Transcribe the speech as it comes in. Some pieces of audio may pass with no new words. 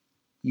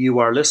You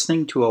are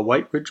listening to a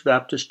White Ridge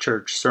Baptist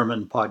Church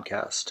sermon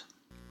podcast.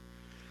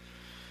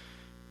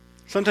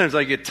 Sometimes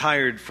I get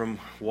tired from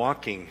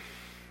walking.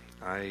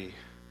 I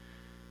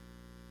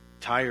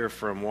tire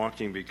from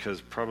walking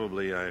because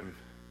probably I'm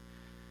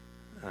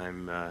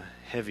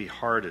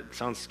heavy-hearted.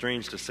 Sounds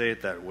strange to say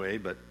it that way,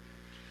 but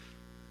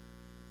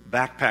the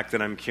backpack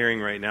that I'm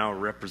carrying right now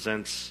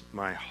represents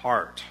my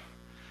heart.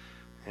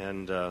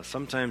 And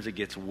sometimes it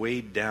gets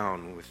weighed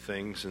down with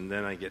things, and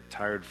then I get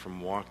tired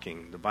from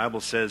walking. The Bible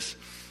says,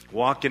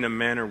 walk in a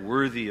manner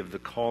worthy of the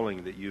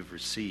calling that you've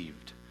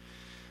received.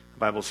 The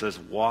Bible says,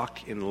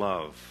 walk in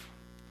love.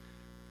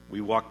 We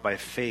walk by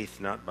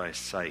faith, not by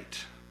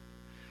sight.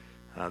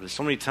 There's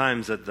so many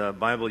times that the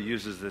Bible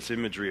uses this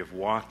imagery of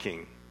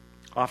walking.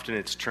 Often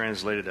it's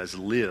translated as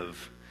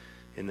live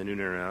in the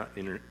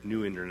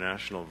New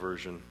International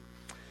Version.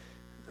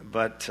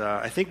 But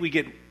I think we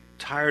get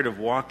tired of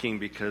walking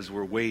because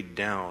we're weighed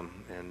down.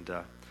 And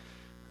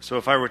so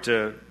if I were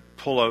to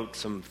pull out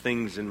some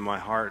things in my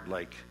heart,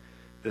 like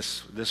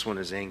this one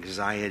is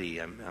anxiety.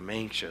 I'm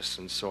anxious,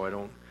 and so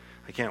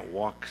I can't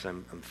walk because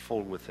I'm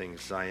full with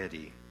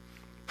anxiety.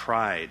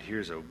 Pride,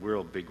 here's a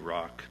real big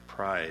rock.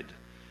 Pride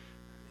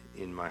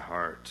in my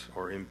heart.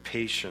 Or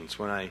impatience.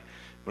 When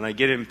I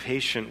get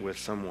impatient with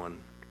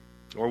someone,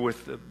 or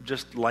with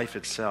just life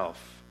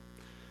itself.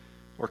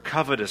 Or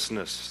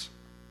covetousness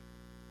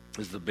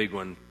is the big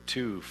one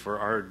too. For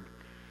our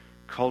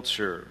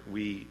culture,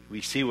 we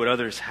see what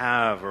others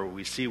have, or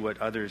we see what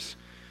others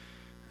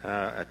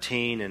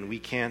attain, and we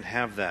can't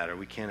have that, or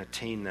we can't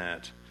attain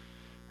that,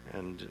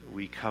 and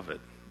we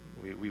covet.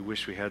 We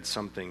wish we had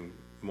something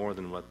more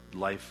than what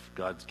life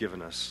God's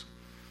given us.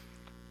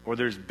 Or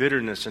there's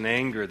bitterness and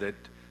anger that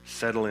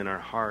settle in our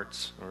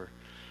hearts, or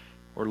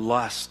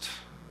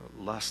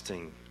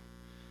lusting.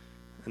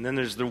 And then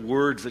there's the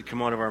words that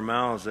come out of our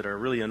mouths that are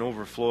really an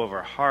overflow of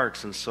our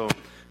hearts, and so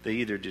they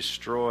either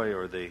destroy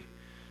or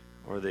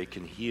they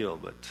can heal,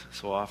 but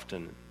so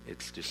often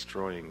it's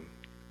destroying.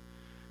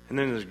 And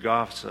then there's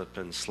gossip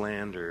and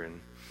slander,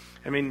 and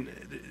I mean,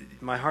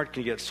 my heart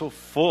can get so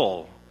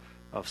full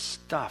of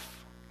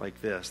stuff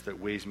like this that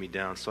weighs me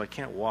down, so I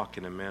can't walk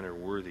in a manner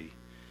worthy.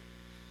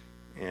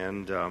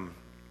 And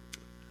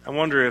I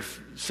wonder if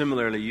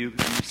similarly you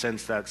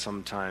sense that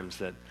sometimes,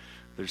 that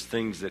there's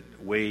things that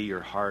weigh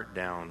your heart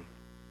down.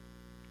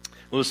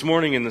 Well, this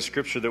morning in the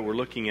scripture that we're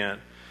looking at,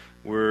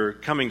 we're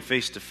coming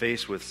face to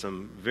face with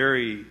some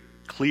very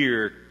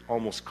clear,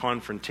 almost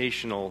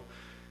confrontational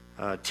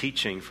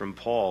teaching from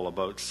Paul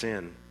about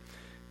sin.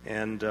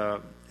 And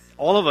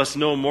all of us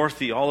know more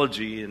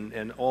theology,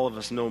 and all of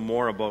us know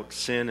more about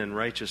sin and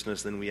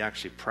righteousness than we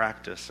actually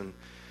practice. And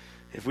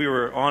if we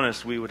were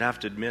honest, we would have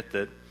to admit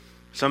that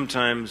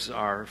sometimes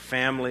our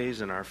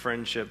families and our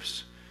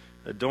friendships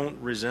don't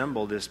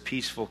resemble this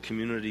peaceful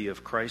community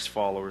of Christ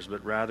followers,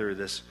 but rather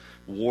this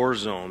war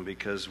zone,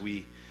 because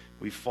we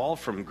fall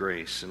from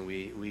grace, and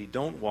we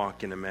don't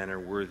walk in a manner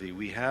worthy.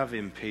 We have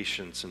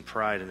impatience and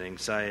pride and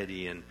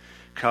anxiety and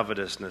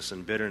covetousness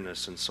and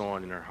bitterness and so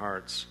on in our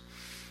hearts.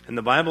 And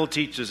the Bible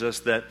teaches us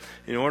that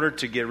in order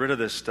to get rid of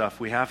this stuff,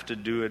 we have to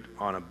do it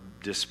on a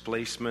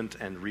displacement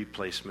and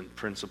replacement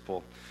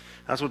principle.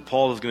 That's what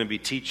Paul is going to be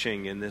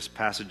teaching in this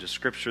passage of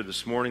Scripture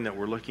this morning that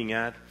we're looking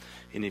at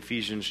in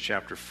Ephesians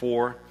chapter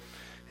 4.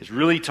 It's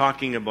really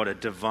talking about a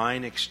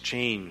divine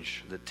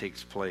exchange that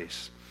takes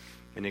place.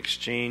 An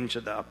exchange,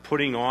 a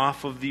putting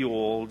off of the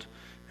old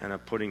and a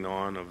putting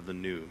on of the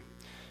new.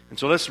 And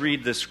so let's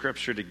read this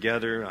scripture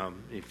together,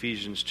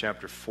 Ephesians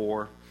chapter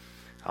 4.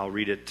 I'll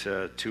read it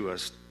to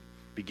us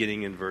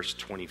beginning in verse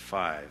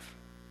 25.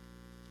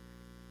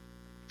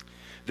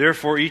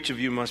 Therefore each of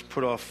you must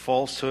put off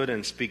falsehood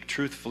and speak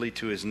truthfully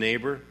to his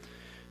neighbor,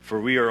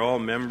 for we are all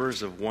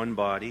members of one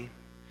body.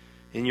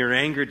 In your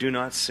anger do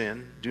not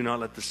sin. Do not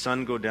let the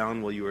sun go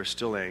down while you are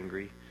still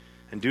angry.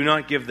 And do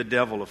not give the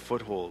devil a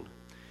foothold.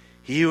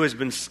 He who has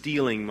been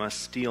stealing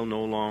must steal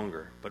no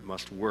longer, but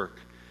must work,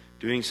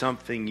 doing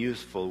something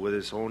useful with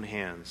his own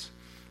hands,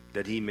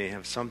 that he may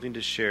have something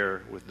to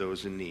share with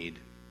those in need.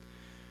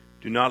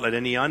 Do not let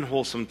any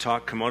unwholesome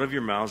talk come out of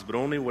your mouths, but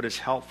only what is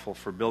helpful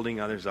for building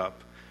others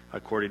up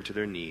according to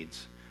their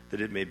needs, that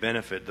it may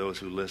benefit those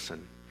who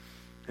listen.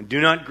 And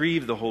do not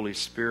grieve the Holy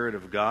Spirit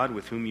of God,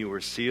 with whom you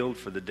were sealed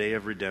for the day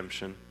of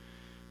redemption.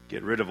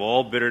 Get rid of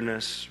all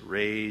bitterness,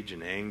 rage,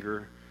 and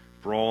anger,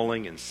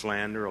 brawling and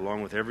slander,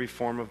 along with every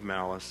form of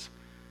malice.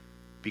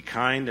 Be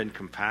kind and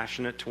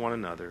compassionate to one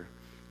another,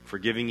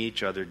 forgiving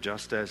each other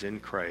just as in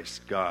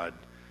Christ God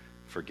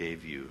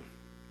forgave you.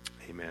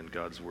 Amen.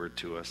 God's word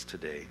to us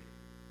today.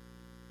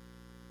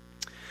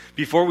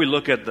 Before we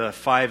look at the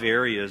 5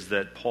 areas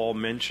that Paul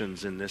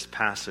mentions in this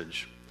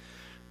passage,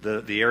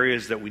 the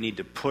areas that we need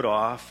to put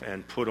off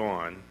and put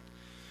on,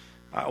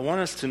 I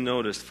want us to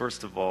notice,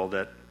 first of all,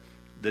 that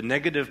the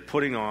negative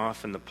putting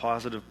off and the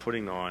positive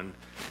putting on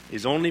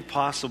is only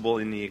possible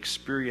in the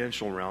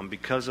experiential realm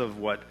because of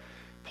what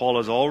Paul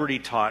has already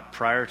taught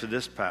prior to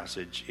this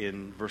passage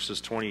in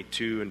verses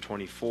 22 and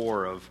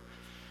 24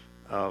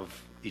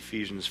 of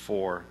Ephesians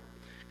 4.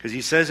 Because he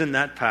says in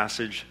that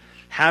passage,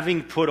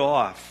 having put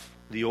off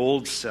the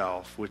old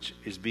self, which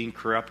is being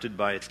corrupted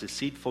by its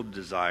deceitful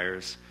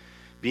desires,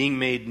 being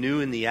made new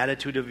in the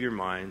attitude of your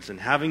minds, and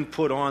having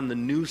put on the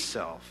new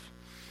self,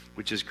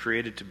 which is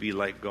created to be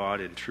like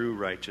God in true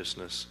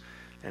righteousness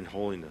and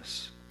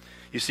holiness.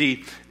 You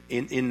see,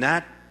 in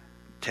that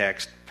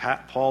text,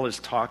 Paul is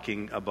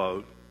talking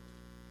about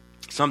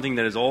something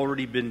that has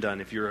already been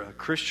done. If you're a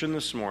Christian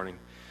this morning,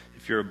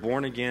 if you're a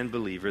born-again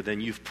believer,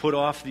 then you've put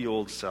off the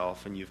old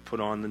self and you've put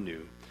on the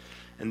new.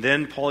 And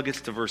then Paul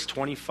gets to verse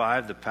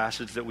 25, the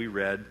passage that we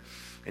read,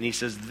 and he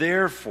says,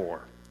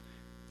 therefore,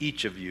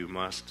 each of you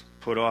must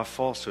put off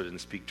falsehood and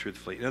speak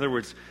truthfully. In other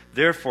words,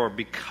 therefore,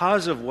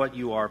 because of what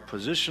you are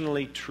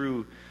positionally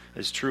true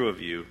is true of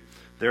you,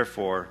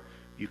 therefore,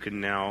 you can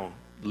now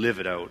live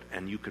it out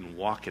and you can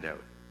walk it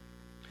out.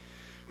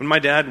 When my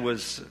dad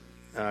was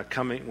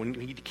when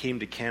he came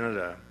to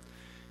Canada,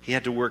 he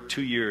had to work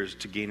 2 years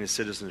to gain his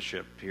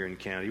citizenship here in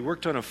Canada. He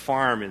worked on a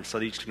farm in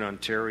southeastern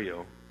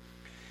Ontario.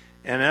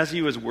 And as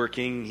he was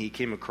working, he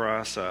came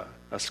across a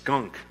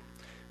skunk,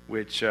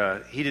 which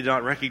he did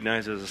not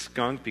recognize as a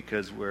skunk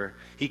because where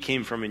he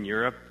came from in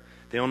Europe,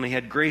 they only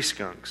had gray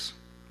skunks.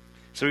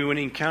 So when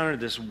he encountered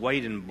this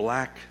white and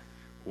black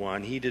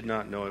one, he did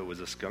not know it was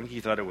a skunk.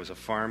 He thought it was a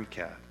farm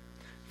cat.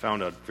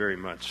 Found out very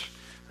much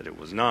that it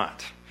was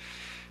not.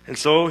 And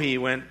so he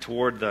went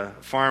toward the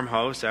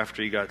farmhouse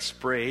after he got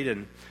sprayed,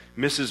 and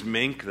Mrs.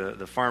 Mink,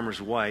 the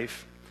farmer's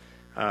wife,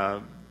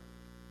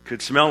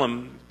 could smell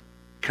him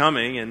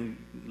coming and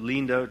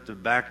leaned out the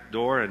back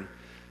door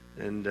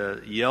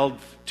and yelled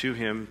to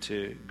him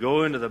to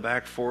go into the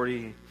back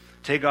 40,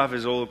 take off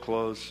his old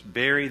clothes,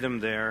 bury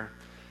them there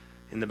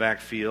in the back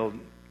field,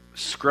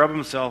 scrub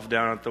himself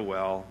down at the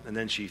well, and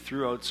then she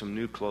threw out some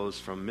new clothes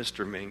from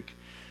Mr. Mink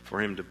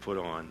for him to put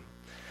on.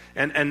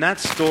 And that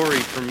story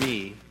for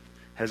me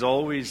has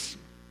always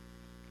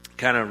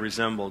kind of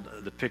resembled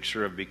the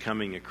picture of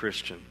becoming a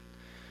Christian.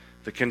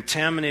 The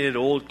contaminated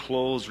old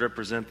clothes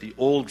represent the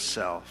old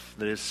self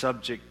that is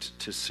subject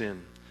to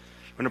sin.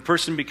 When a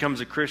person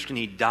becomes a Christian,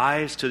 he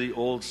dies to the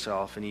old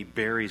self and he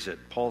buries it.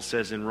 Paul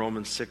says in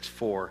Romans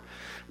 6:4,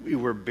 we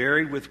were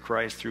buried with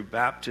Christ through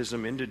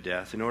baptism into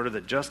death, in order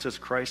that just as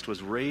Christ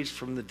was raised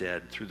from the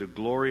dead through the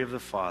glory of the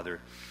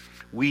Father,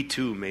 we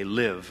too may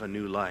live a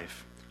new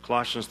life.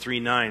 Colossians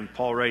 3:9,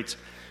 Paul writes,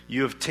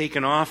 you have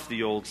taken off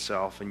the old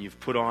self and you've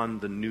put on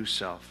the new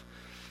self.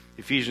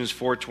 Ephesians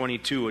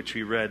 4:22, which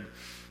we read,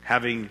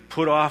 having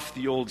put off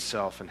the old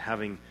self and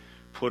having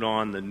put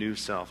on the new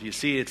self. You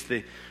see, it's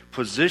the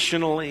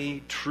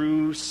positionally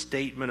true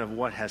statement of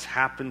what has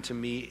happened to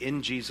me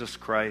in Jesus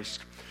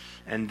Christ,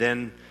 and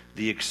then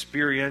the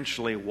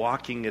experientially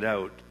walking it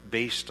out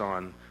based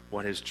on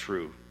what is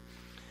true.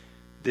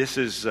 This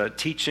is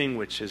teaching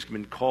which has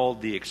been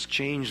called the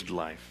exchanged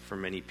life for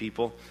many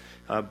people.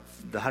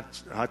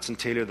 Hudson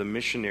Taylor, the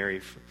missionary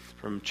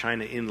from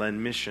China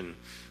Inland Mission,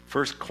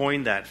 first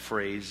coined that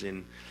phrase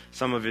in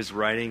some of his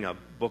writing, a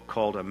book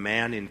called A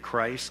Man in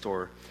Christ,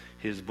 or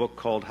his book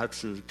called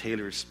Hudson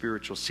Taylor's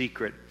Spiritual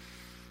Secret.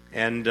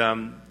 And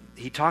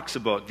he talks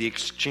about the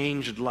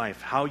exchanged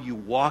life. How you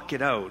walk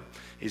it out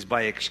is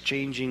by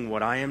exchanging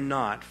what I am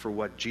not for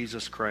what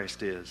Jesus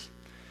Christ is.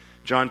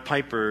 John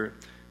Piper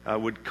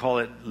would call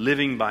it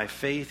living by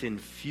faith in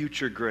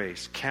future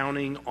grace,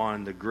 counting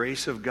on the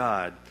grace of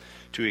God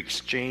to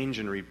exchange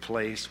and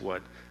replace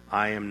what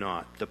I am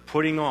not. The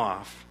putting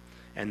off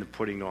and the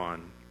putting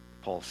on,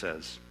 Paul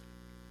says.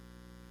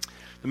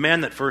 The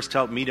man that first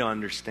helped me to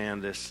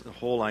understand this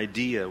whole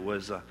idea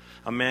was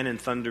a man in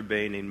Thunder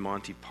Bay named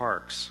Monty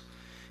Parks.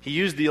 He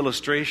used the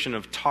illustration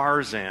of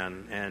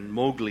Tarzan and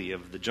Mowgli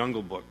of the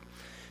Jungle Book.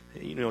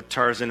 You know,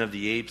 Tarzan of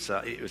the Apes,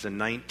 it was a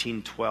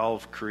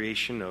 1912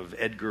 creation of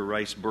Edgar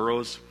Rice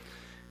Burroughs.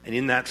 And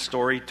in that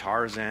story,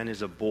 Tarzan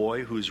is a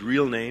boy whose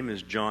real name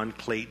is John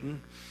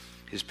Clayton.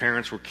 His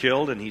parents were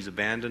killed and he's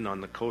abandoned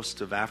on the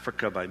coast of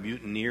Africa by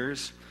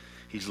mutineers.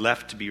 He's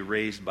left to be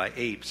raised by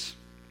apes.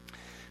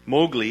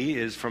 Mowgli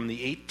is from the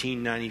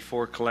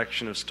 1894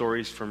 collection of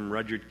stories from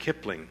Rudyard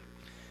Kipling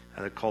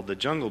called The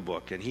Jungle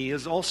Book. And he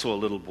is also a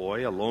little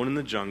boy alone in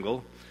the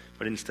jungle,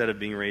 but instead of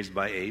being raised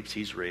by apes,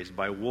 he's raised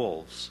by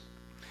wolves.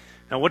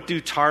 Now, what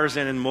do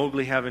Tarzan and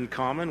Mowgli have in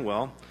common?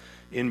 Well,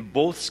 in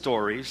both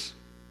stories,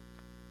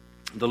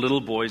 the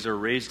little boys are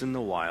raised in the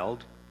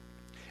wild,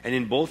 and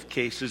in both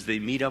cases, they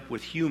meet up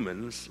with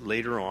humans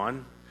later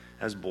on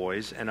as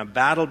boys, and a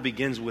battle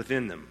begins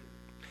within them.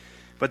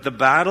 But the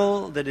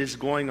battle that is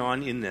going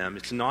on in them,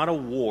 it's not a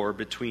war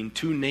between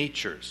two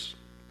natures,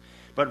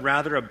 but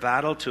rather a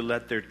battle to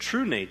let their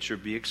true nature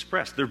be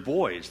expressed. They're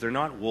boys. They're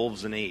not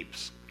wolves and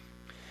apes.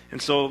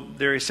 And so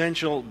their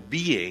essential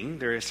being,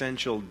 their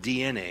essential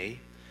DNA,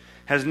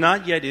 has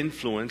not yet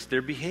influenced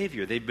their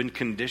behavior. They've been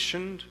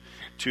conditioned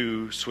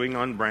to swing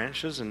on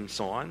branches and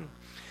so on.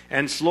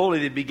 And slowly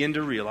they begin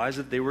to realize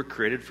that they were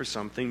created for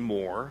something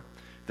more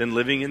than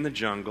living in the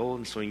jungle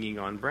and swinging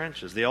on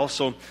branches. They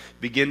also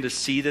begin to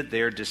see that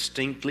they are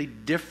distinctly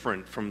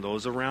different from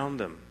those around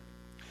them.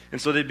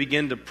 And so they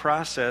begin to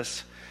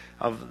process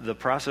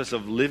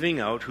of living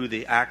out who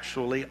they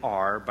actually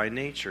are by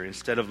nature,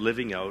 instead of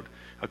living out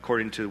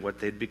according to what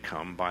they'd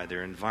become by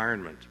their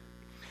environment.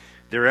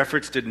 Their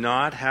efforts did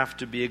not have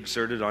to be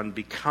exerted on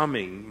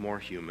becoming more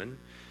human,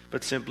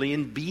 but simply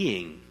in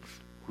being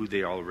who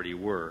they already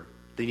were.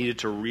 They needed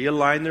to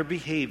realign their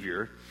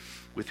behavior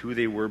with who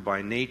they were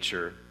by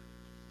nature,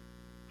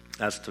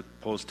 as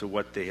opposed to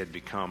what they had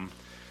become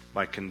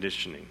by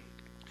conditioning.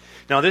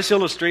 Now, this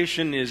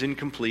illustration is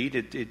incomplete.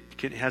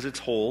 It has its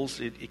holes.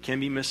 It can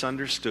be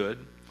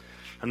misunderstood.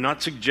 I'm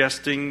not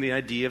suggesting the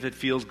idea if it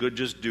feels good,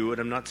 just do it.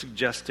 I'm not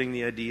suggesting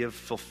the idea of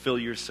fulfill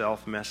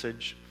yourself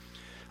message.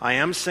 I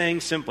am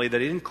saying simply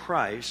that in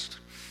Christ,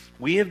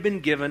 we have been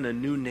given a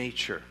new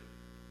nature.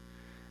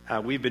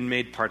 We've been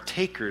made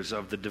partakers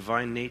of the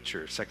divine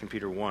nature, 2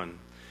 Peter 1.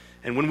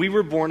 And when we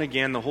were born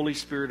again, the Holy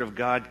Spirit of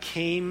God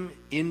came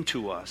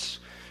into us,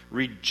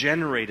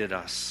 regenerated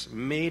us,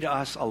 made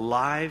us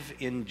alive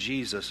in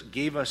Jesus,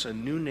 gave us a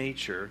new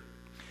nature.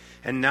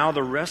 And now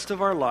the rest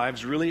of our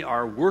lives really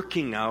are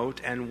working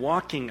out and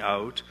walking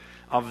out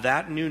of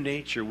that new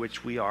nature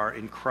which we are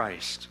in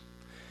Christ.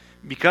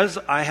 Because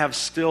I have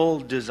still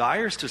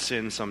desires to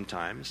sin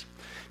sometimes,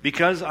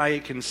 because I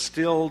can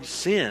still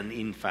sin,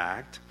 in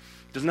fact,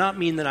 does not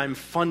mean that I'm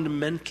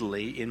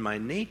fundamentally in my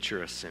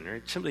nature a sinner.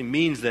 It simply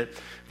means that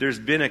there's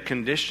been a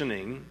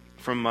conditioning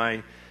from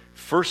my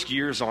first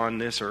years on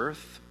this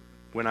earth,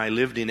 when I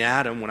lived in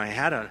Adam, when I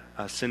had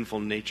a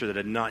sinful nature that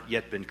had not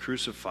yet been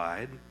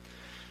crucified.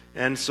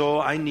 And so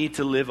I need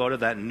to live out of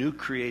that new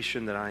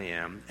creation that I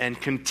am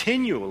and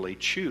continually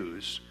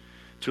choose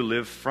to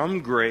live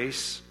from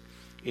grace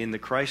in the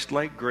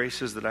Christ-like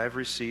graces that I've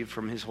received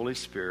from His Holy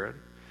Spirit,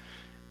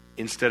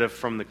 instead of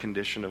from the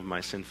condition of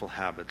my sinful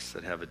habits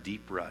that have a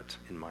deep rut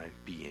in my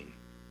being.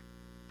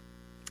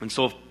 And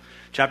so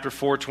chapter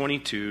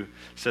 4:22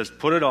 says,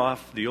 put it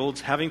off,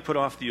 having put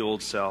off the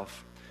old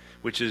self,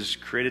 which is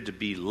created to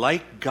be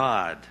like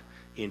God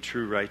in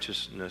true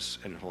righteousness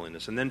and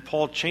holiness. And then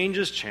Paul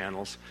changes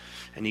channels,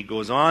 and he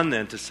goes on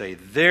then to say,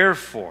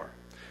 therefore,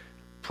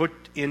 put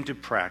into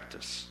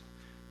practice,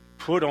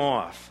 put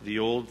off the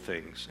old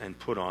things and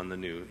put on the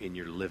new in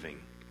your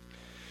living.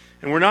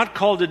 And we're not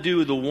called to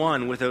do the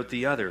one without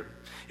the other.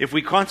 If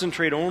we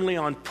concentrate only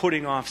on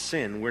putting off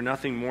sin, we're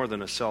nothing more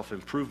than a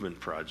self-improvement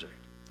project.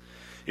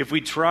 If we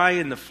try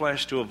in the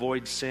flesh to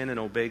avoid sin and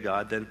obey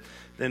God,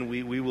 then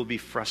we will be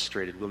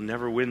frustrated. We'll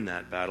never win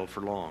that battle for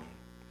long.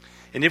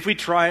 And if we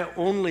try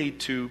only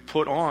to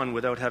put on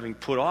without having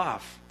put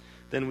off,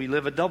 then we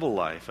live a double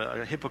life,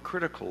 a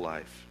hypocritical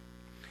life.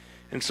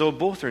 And so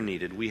both are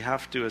needed. We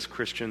have to, as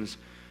Christians,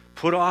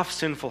 put off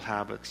sinful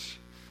habits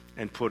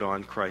and put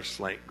on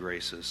Christ-like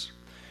graces.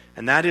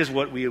 And that is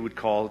what we would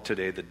call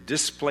today the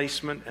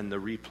displacement and the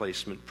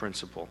replacement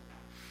principle.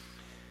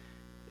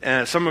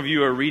 Some of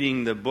you are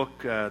reading the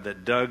book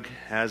that Doug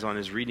has on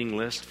his reading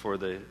list for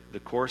the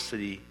course that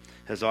he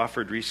has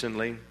offered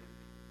recently.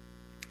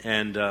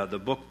 And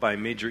the book by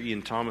Major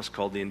Ian Thomas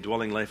called The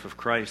Indwelling Life of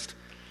Christ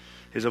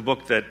is a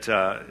book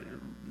that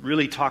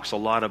really talks a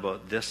lot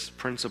about this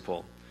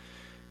principle.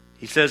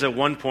 He says at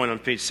one point on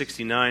page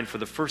 69, for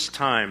the first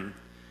time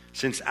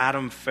since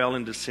Adam fell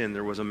into sin,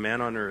 there was a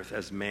man on earth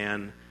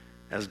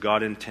as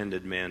God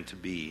intended man to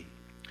be.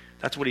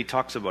 That's what he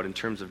talks about in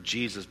terms of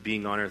Jesus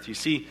being on earth. You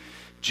see,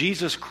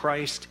 Jesus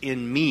Christ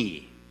in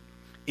me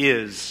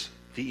is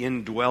the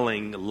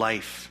indwelling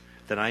life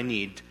that I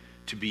need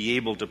to be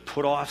able to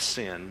put off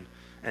sin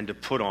and to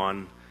put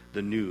on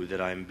the new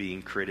that I'm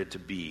being created to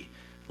be,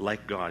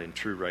 like God in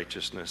true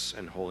righteousness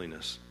and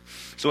holiness.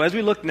 So as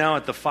we look now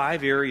at the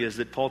 5 areas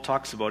that Paul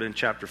talks about in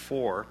chapter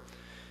 4,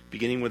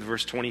 beginning with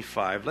verse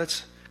 25,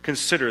 let's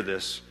consider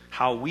this,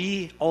 how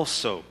we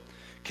also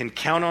can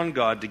count on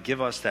God to give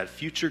us that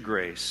future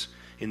grace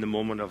in the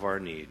moment of our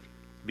need.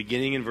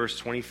 Beginning in verse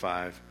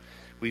 25,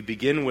 we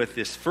begin with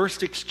this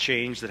first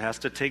exchange that has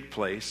to take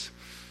place,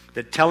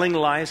 that telling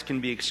lies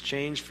can be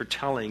exchanged for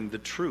telling the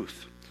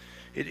truth.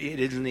 It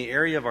is in the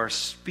area of our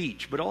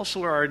speech, but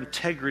also our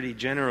integrity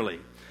generally.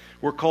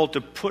 We're called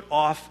to put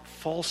off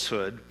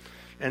falsehood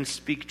and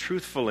speak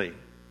truthfully.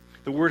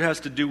 The word has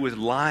to do with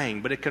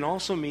lying, but it can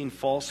also mean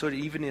falsehood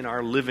even in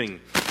our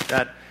living.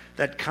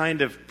 That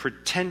kind of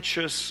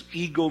pretentious,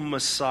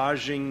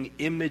 ego-massaging,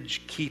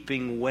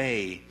 image-keeping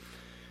way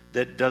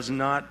that does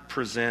not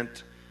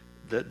present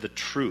the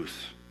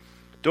truth.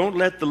 Don't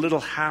let the little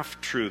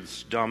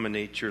half-truths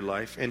dominate your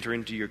life, enter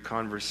into your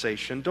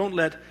conversation. Don't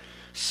let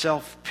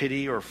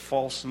self-pity or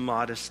false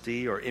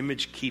modesty or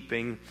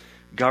image-keeping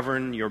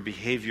govern your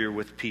behavior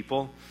with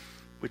people,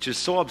 which is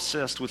so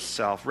obsessed with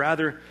self.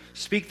 Rather,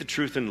 speak the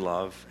truth in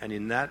love, and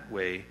in that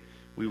way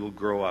we will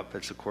grow up.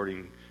 That's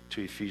according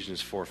to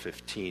Ephesians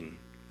 4:15.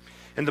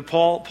 And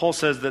Paul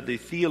says that the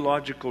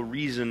theological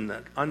reason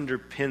that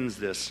underpins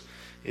this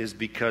is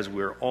because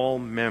we're all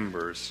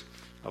members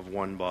of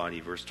one body,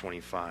 verse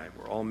 25.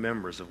 We're all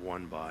members of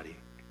one body.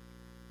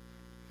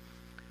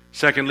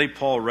 Secondly,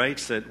 Paul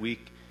writes that we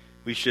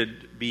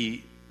should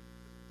be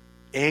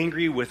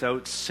angry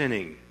without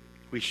sinning.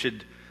 We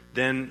should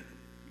then,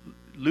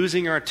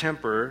 losing our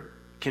temper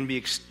can be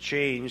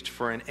exchanged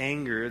for an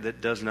anger that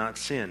does not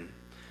sin.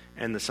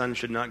 and the sun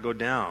should not go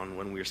down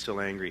when we are still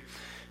angry.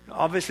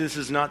 Obviously, this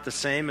is not the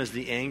same as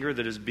the anger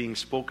that is being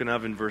spoken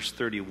of in verse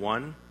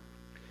 31,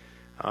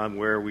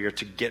 where we are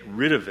to get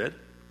rid of it.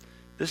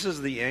 This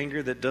is the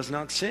anger that does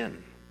not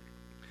sin.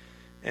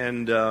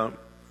 And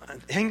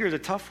anger is a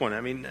tough one.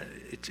 I mean,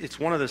 it's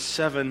one of the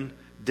 7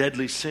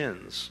 deadly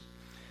sins.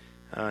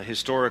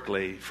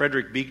 Historically,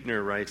 Frederick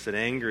Buechner writes that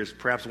anger is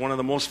perhaps one of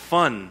the most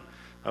fun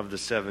of the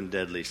 7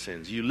 deadly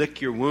sins. You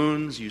lick your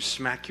wounds, you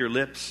smack your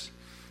lips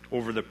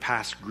over the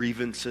past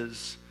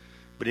grievances,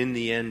 but in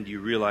the end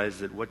you realize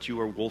that what you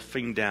are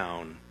wolfing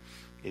down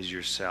is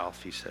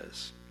yourself, he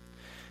says.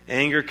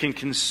 Anger can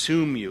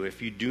consume you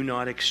if you do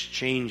not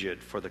exchange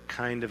it for the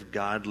kind of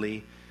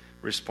godly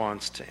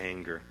response to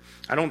anger.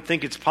 I don't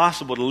think it's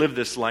possible to live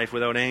this life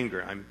without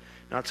anger. I'm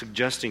not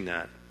suggesting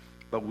that.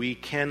 But we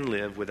can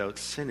live without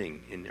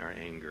sinning in our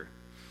anger.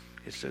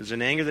 It's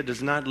an anger that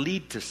does not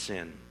lead to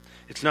sin.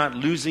 It's not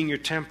losing your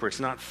temper. It's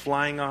not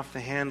flying off the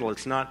handle.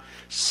 It's not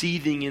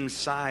seething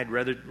inside,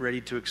 rather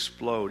ready to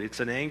explode. It's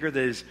an anger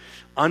that is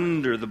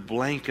under the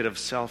blanket of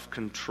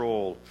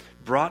self-control,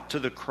 brought to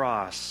the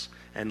cross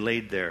and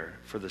laid there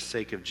for the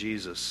sake of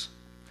Jesus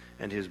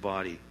and his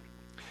body.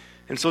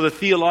 And so the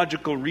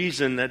theological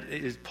reason that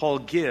Paul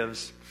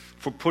gives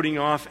for putting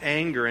off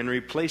anger and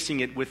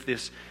replacing it with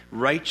this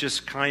righteous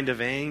kind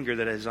of anger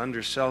that is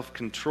under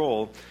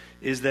self-control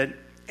is that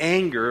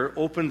anger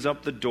opens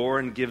up the door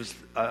and gives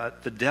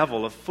the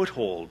devil a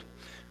foothold.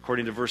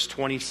 According to verse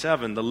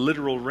 27, the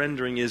literal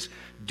rendering is,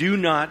 do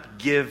not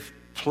give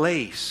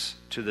place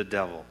to the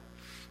devil.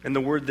 And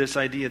the word, this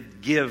idea,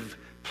 give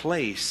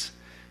place,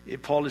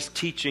 Paul is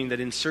teaching that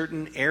in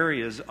certain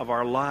areas of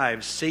our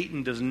lives,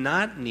 Satan does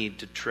not need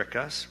to trick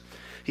us.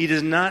 He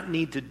does not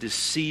need to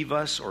deceive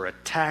us or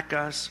attack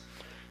us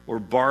or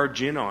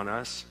barge in on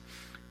us.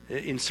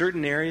 In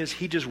certain areas,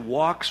 he just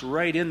walks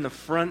right in the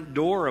front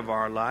door of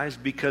our lives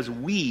because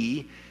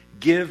we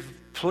give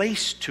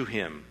place to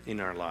him in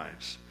our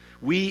lives.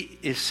 We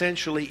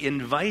essentially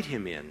invite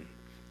him in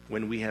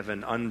when we have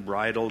an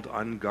unbridled,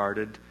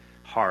 unguarded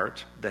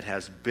heart that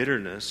has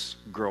bitterness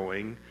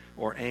growing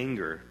or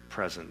anger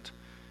present.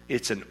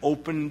 It's an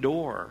open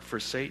door for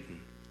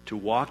Satan to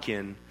walk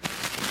in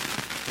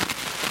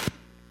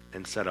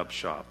and set up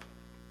shop.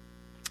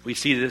 We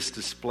see this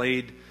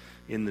displayed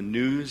in the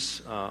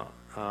news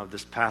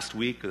this past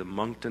week, the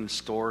Moncton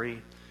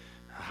story,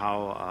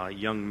 how a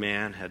young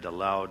man had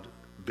allowed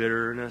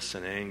bitterness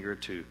and anger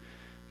to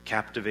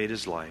captivate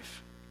his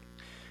life.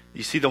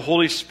 You see, the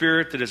Holy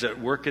Spirit that is at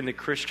work in the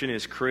Christian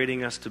is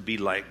creating us to be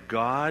like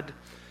God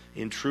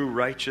in true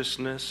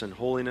righteousness and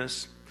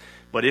holiness.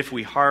 But if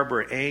we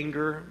harbor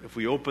anger, if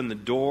we open the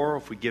door,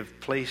 if we give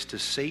place to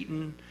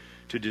Satan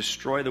to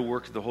destroy the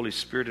work of the Holy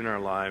Spirit in our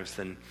lives,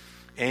 then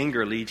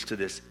anger leads to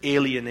this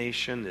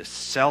alienation, this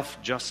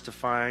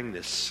self-justifying,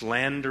 this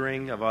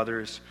slandering of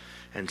others.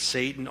 And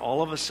Satan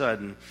all of a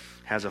sudden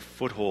has a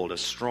foothold, a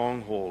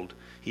stronghold.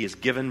 He is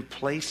given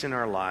place in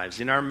our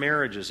lives, in our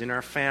marriages, in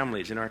our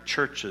families, in our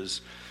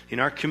churches, in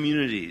our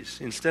communities.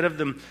 Instead of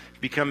them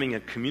becoming a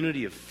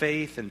community of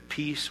faith and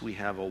peace, we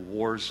have a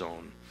war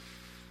zone.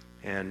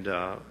 And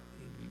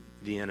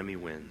the enemy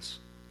wins.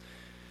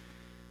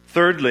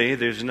 Thirdly,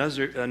 there's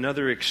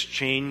another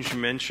exchange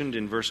mentioned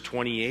in verse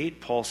 28.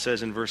 Paul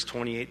says in verse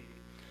 28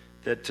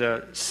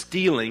 that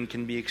stealing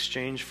can be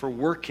exchanged for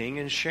working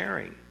and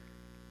sharing.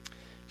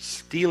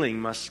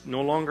 Stealing must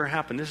no longer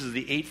happen. This is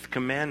the 8th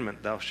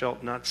commandment, thou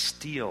shalt not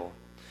steal.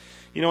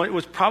 You know, it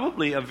was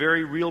probably a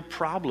very real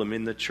problem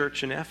in the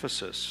church in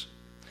Ephesus.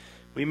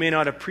 We may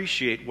not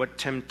appreciate what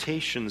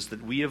temptations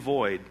that we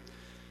avoid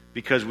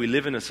because we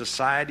live in a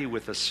society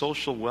with a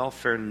social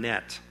welfare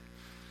net.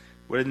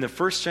 Where in the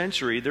first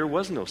century, there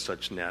was no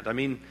such net. I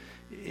mean,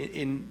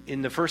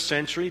 in the first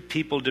century,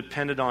 people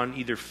depended on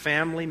either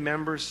family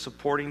members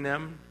supporting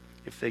them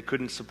if they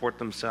couldn't support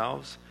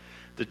themselves,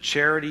 the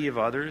charity of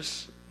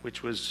others,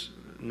 which was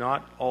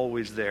not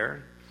always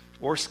there,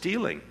 or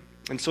stealing.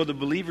 And so the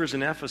believers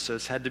in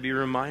Ephesus had to be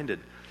reminded.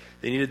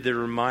 They needed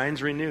their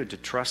minds renewed to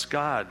trust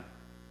God.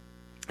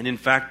 And in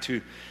fact,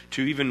 to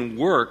even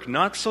work,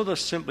 not so that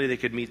simply they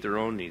could meet their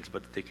own needs,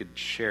 but that they could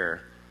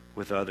share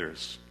with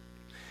others.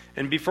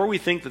 And before we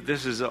think that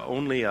this is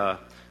only a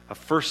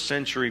first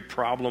century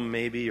problem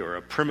maybe, or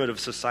a primitive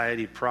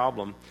society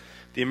problem,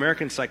 the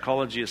American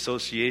Psychology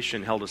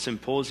Association held a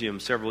symposium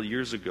several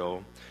years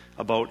ago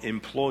about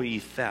employee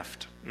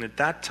theft. And at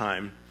that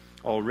time,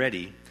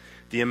 already,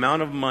 the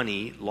amount of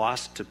money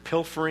lost to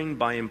pilfering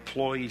by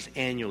employees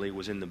annually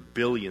was in the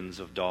billions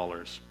of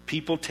dollars.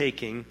 People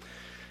taking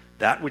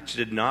that which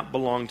did not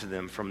belong to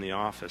them from the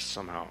office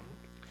somehow.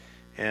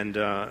 And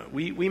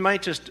we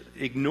might just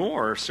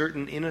ignore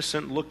certain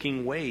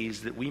innocent-looking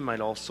ways that we might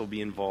also be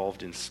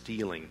involved in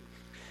stealing.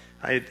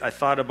 I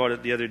thought about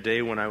it the other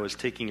day when I was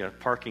taking a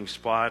parking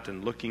spot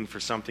and looking for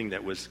something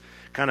that was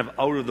kind of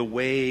out of the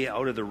way,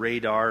 out of the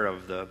radar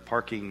of the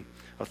parking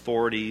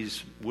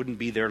authorities, wouldn't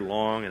be there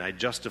long, and I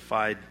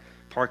justified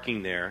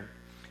parking there.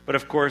 But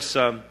of course,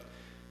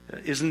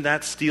 isn't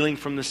that stealing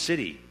from the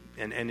city?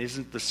 And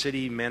isn't the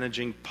city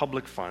managing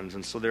public funds?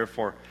 And so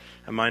therefore,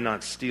 am I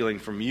not stealing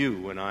from you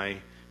when I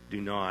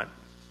do not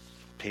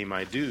pay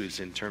my dues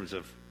in terms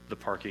of the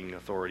parking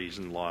authorities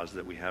and laws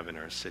that we have in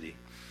our city?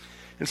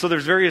 And so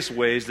there's various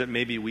ways that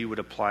maybe we would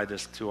apply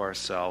this to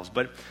ourselves.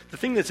 But the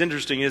thing that's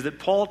interesting is that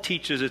Paul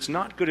teaches it's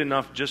not good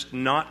enough just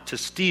not to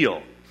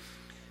steal.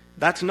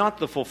 That's not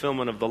the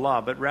fulfillment of the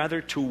law, but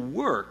rather to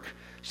work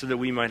so that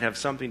we might have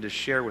something to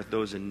share with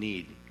those in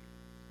need.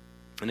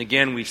 And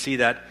again, we see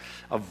that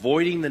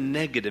avoiding the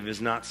negative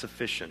is not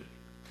sufficient.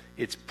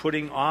 It's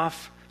putting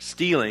off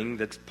stealing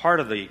that's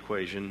part of the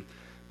equation,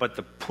 but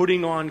the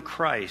putting on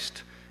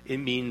Christ, it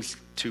means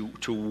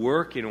to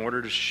work in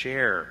order to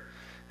share.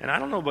 And I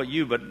don't know about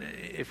you, but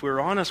if we're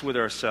honest with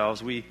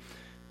ourselves, we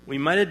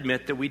might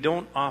admit that we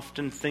don't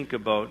often think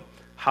about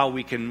how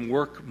we can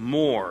work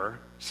more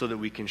so that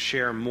we can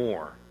share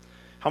more.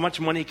 How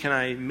much money can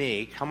I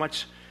make? How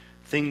much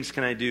things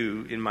can I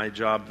do in my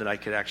job that I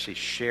could actually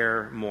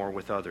share more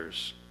with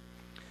others?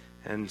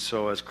 And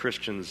so as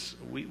Christians,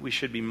 we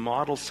should be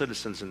model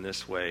citizens in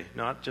this way,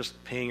 not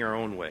just paying our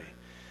own way,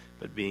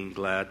 but being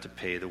glad to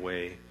pay the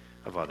way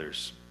of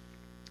others.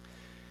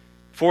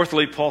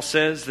 Fourthly, Paul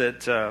says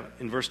that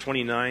in verse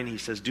 29, he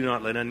says, "Do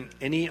not let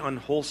any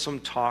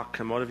unwholesome talk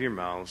come out of your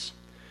mouths,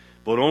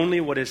 but only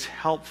what is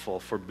helpful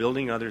for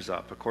building others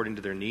up according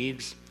to their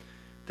needs,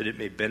 that it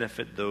may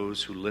benefit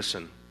those who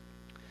listen."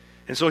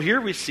 And so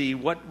here we see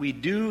what we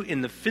do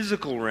in the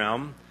physical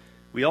realm,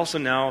 we also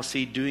now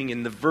see doing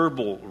in the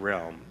verbal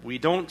realm. We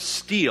don't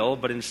steal,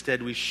 but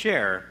instead we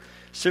share.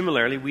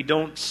 Similarly, we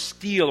don't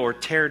steal or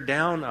tear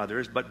down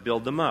others, but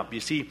build them up. You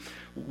see,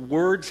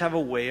 words have a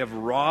way of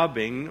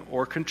robbing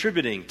or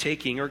contributing,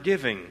 taking or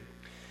giving.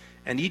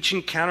 And each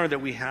encounter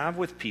that we have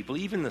with people,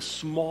 even the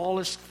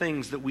smallest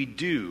things that we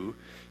do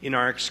in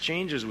our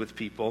exchanges with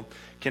people,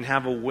 can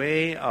have a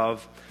way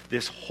of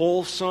this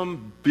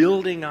wholesome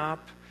building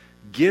up,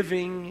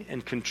 giving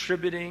and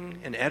contributing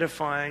and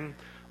edifying,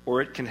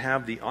 or it can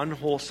have the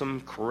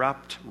unwholesome,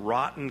 corrupt,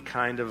 rotten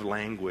kind of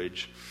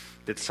language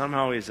that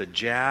somehow is a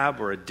jab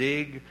or a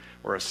dig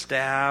or a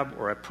stab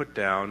or a put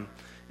down,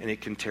 and it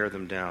can tear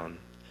them down.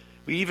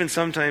 We even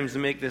sometimes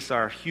make this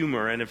our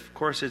humor, and of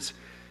course it's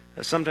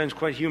sometimes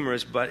quite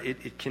humorous, but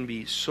it can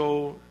be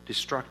so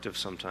destructive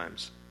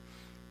sometimes.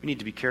 We need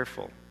to be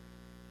careful.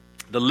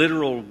 The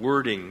literal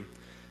wording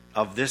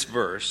of this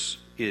verse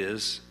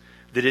is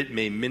that it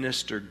may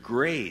minister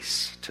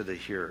grace to the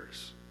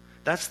hearers.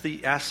 That's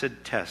the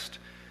acid test.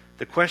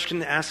 The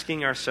question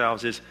asking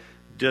ourselves is,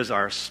 does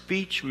our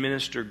speech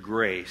minister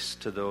grace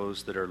to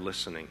those that are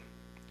listening?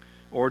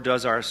 Or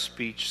does our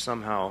speech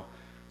somehow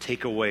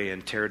take away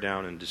and tear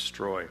down and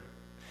destroy?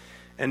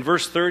 And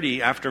verse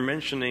 30, after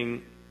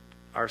mentioning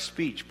our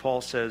speech,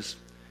 Paul says,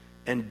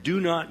 "And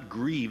do not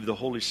grieve the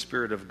Holy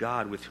Spirit of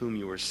God, with whom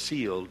you are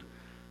sealed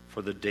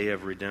for the day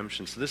of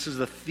redemption." So this is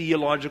the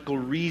theological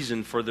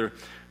reason for the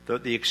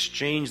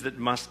exchange that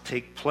must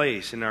take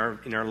place in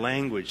our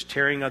language.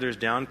 Tearing others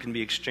down can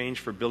be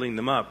exchanged for building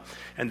them up.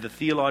 And the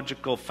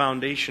theological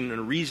foundation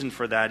and reason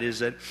for that is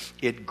that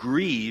it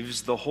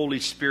grieves the Holy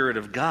Spirit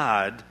of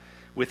God,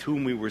 with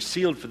whom we were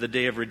sealed for the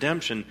day of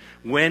redemption,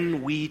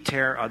 when we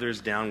tear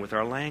others down with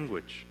our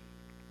language.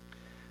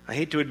 I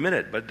hate to admit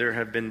it, but there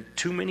have been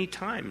too many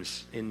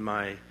times in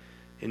my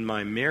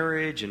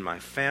marriage, in my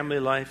family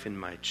life, in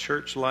my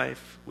church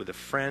life, with a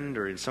friend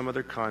or in some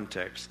other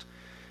context,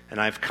 and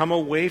I've come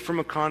away from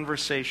a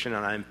conversation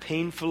and I'm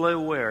painfully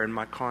aware in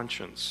my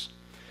conscience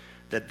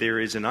that there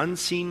is an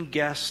unseen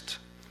guest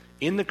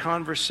in the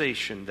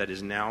conversation that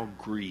is now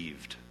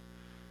grieved,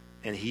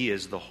 and he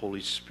is the Holy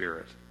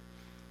Spirit.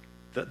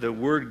 The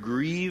word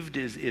grieved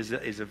is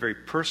a very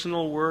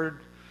personal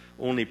word.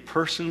 Only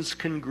persons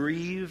can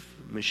grieve.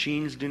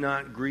 Machines do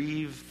not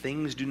grieve.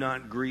 Things do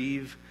not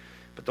grieve.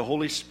 But the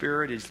Holy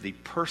Spirit is the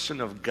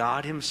person of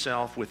God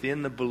himself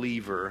within the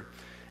believer,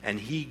 and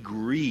he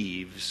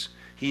grieves.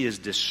 He is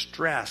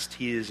distressed.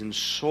 He is in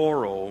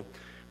sorrow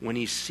when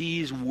he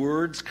sees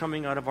words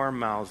coming out of our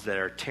mouths that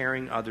are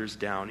tearing others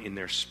down in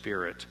their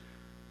spirit.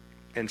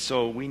 And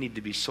so we need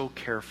to be so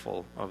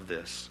careful of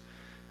this,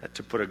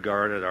 to put a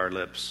guard at our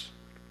lips.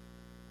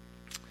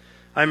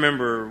 I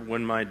remember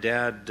when my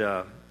dad,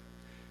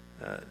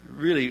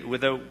 really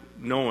without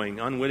knowing,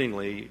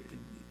 unwittingly,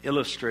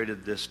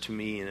 illustrated this to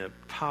me in a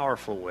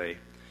powerful way.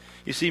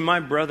 You see, my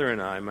brother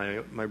and I,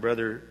 my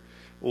brother,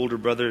 older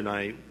brother and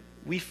I,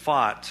 we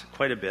fought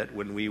quite a bit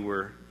when we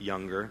were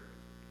younger.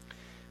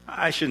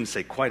 I shouldn't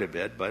say quite a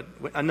bit, but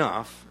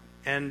enough.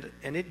 And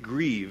it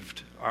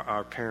grieved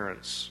our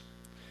parents.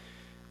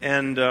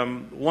 And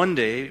one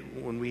day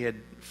when we had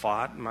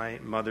fought, my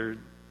mother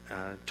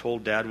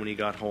told Dad when he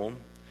got home.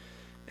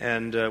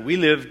 And we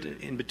lived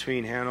in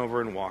between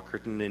Hanover and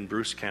Walkerton in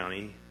Bruce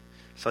County,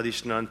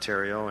 southeastern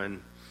Ontario,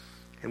 and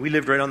we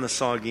lived right on the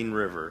Saugeen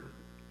River.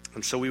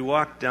 And so we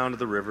walked down to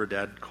the river.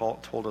 Dad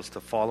told us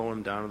to follow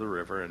him down to the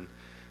river, and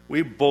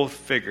we both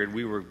figured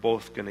we were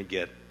both going to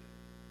get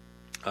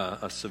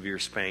a severe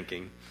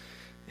spanking.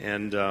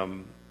 And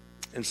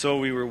so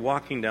we were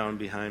walking down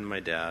behind my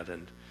dad,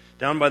 and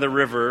down by the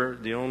river,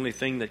 the only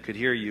thing that could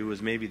hear you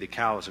was maybe the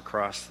cows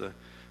across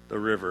the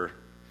river.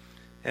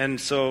 And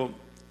so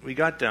we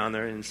got down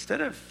there, and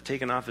instead of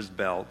taking off his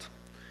belt,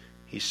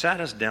 he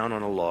sat us down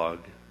on a log,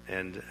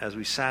 and as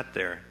we sat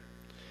there,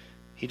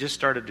 he just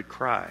started to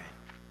cry.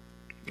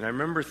 And I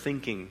remember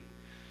thinking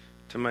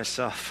to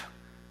myself,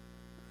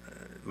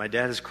 my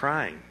dad is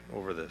crying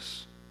over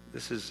this.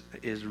 This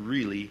is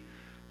really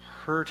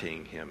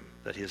hurting him,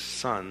 that his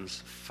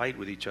sons fight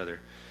with each other.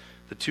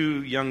 The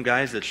two young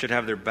guys that should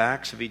have their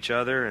backs of each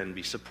other and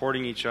be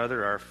supporting each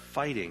other are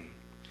fighting.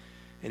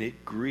 And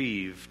it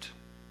grieved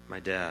my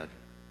dad.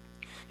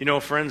 You know,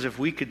 friends, if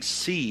we could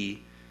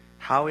see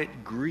how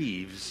it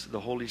grieves the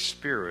Holy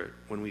Spirit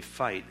when we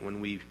fight,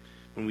 when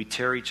we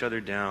tear each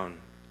other down,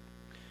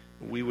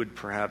 we would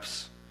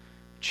perhaps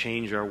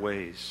change our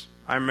ways.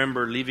 I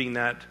remember leaving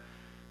that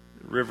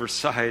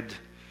Riverside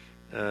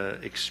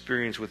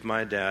experience with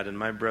my dad and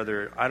my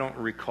brother. I don't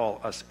recall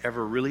us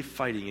ever really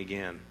fighting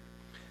again.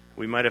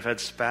 We might have had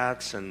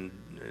spats and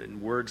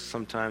words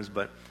sometimes,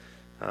 but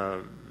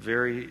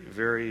very,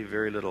 very,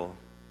 very little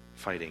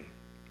fighting.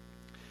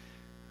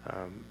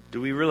 Do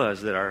we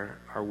realize that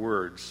our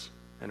words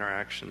and our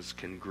actions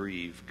can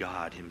grieve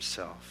God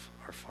himself,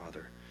 our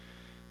Father,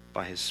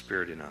 by his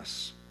Spirit in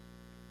us?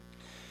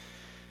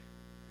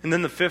 And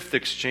then the fifth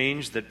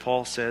exchange that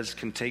Paul says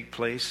can take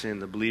place in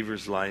the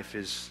believer's life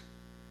is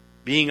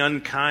being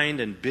unkind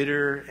and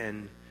bitter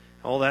and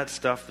all that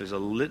stuff. There's a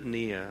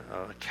litany,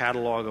 a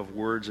catalog of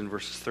words in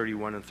verses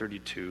 31 and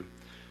 32.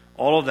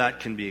 All of that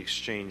can be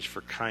exchanged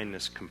for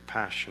kindness,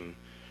 compassion,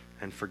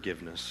 and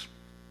forgiveness.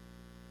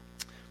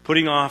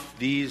 Putting off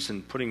these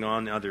and putting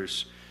on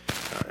others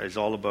is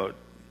all about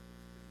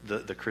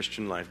the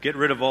Christian life. Get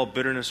rid of all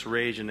bitterness,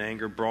 rage, and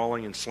anger,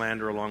 brawling and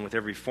slander, along with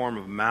every form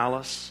of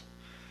malice.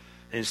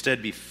 And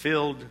instead be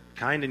filled,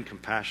 kind and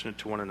compassionate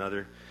to one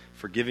another,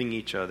 forgiving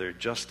each other,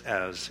 just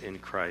as in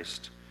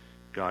Christ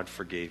God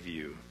forgave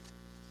you.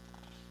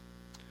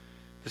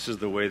 This is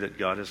the way that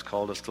God has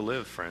called us to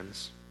live,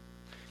 friends.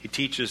 He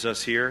teaches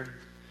us here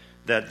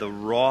that the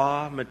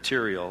raw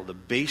material, the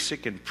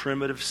basic and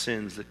primitive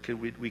sins that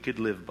we could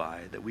live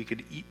by, that we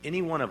could,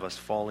 any one of us,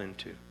 fall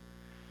into,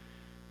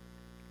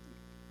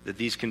 that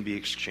these can be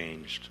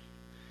exchanged.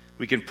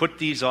 We can put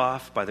these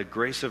off by the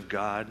grace of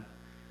God,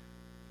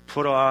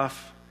 put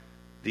off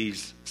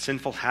these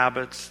sinful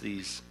habits,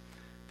 these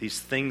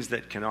things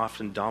that can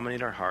often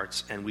dominate our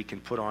hearts, and we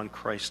can put on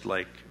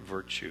Christ-like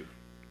virtue.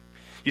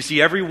 You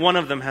see, every one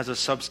of them has a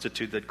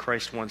substitute that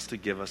Christ wants to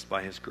give us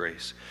by his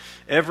grace.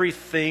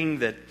 Everything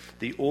that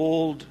the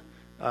old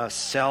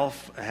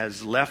self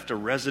has left a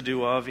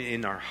residue of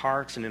in our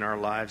hearts and in our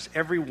lives,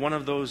 every one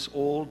of those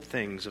old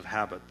things of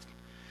habit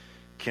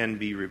can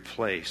be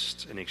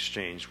replaced and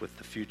exchanged with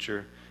the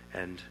future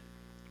and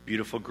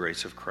beautiful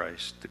grace of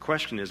Christ. The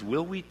question is,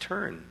 will we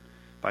turn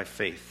by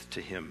faith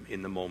to him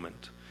in the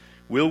moment?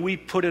 Will we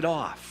put it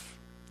off?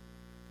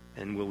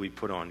 And will we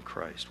put on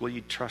Christ? Will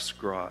you trust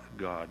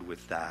God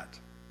with that?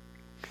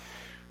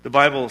 The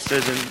Bible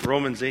says in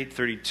Romans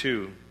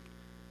 8:32,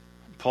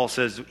 Paul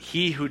says,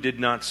 "He who did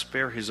not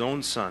spare his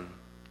own son,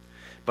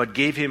 but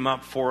gave him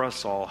up for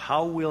us all,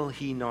 how will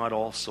he not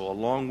also,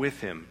 along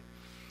with him,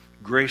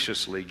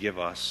 graciously give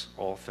us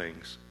all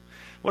things?"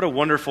 What a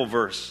wonderful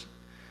verse.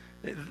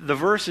 The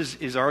verse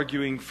is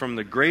arguing from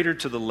the greater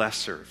to the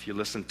lesser, if you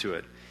listen to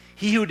it.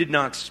 He who did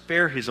not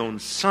spare his own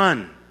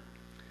son,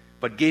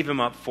 but gave him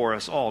up for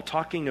us all,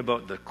 talking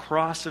about the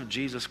cross of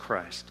Jesus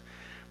Christ,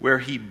 where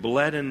he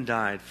bled and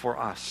died for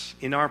us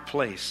in our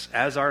place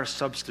as our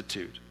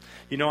substitute.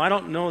 You know, I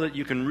don't know that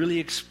you can really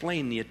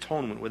explain the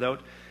atonement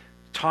without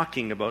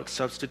talking about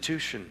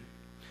substitution,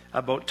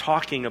 about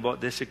talking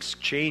about this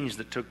exchange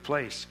that took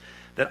place,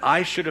 that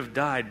I should have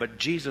died, but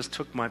Jesus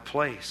took my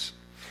place.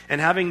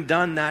 And having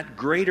done that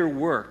greater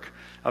work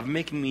of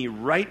making me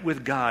right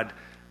with God,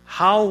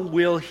 how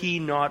will he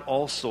not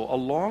also,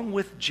 along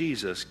with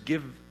Jesus,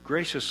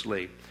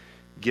 graciously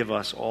give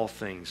us all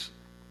things?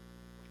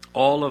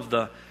 All of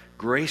the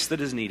grace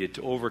that is needed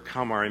to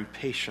overcome our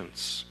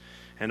impatience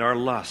and our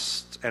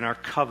lust and our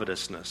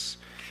covetousness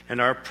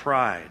and our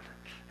pride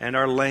and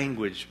our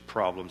language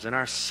problems and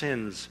our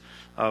sins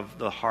of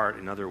the heart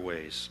in other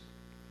ways.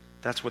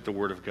 That's what the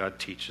Word of God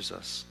teaches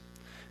us.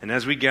 And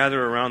as we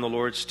gather around the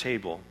Lord's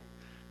table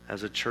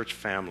as a church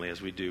family,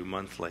 as we do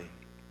monthly,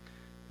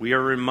 we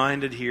are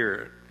reminded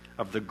here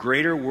of the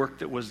greater work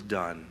that was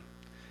done.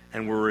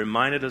 And we're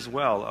reminded as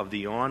well of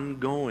the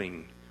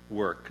ongoing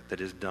work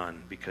that is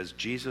done, because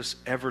Jesus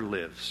ever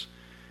lives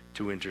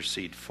to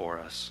intercede for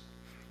us.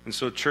 And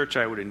so, church,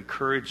 I would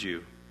encourage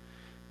you,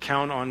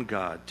 count on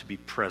God to be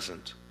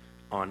present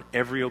on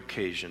every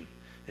occasion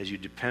as you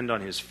depend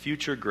on his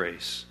future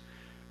grace.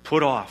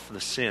 Put off the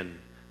sin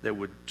that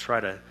would try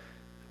to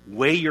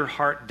weigh your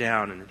heart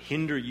down and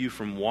hinder you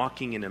from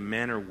walking in a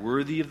manner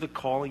worthy of the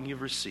calling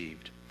you've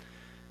received.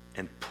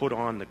 And put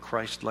on the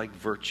Christ-like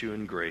virtue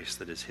and grace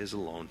that is his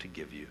alone to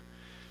give you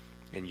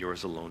and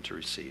yours alone to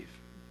receive.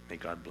 May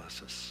God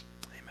bless us.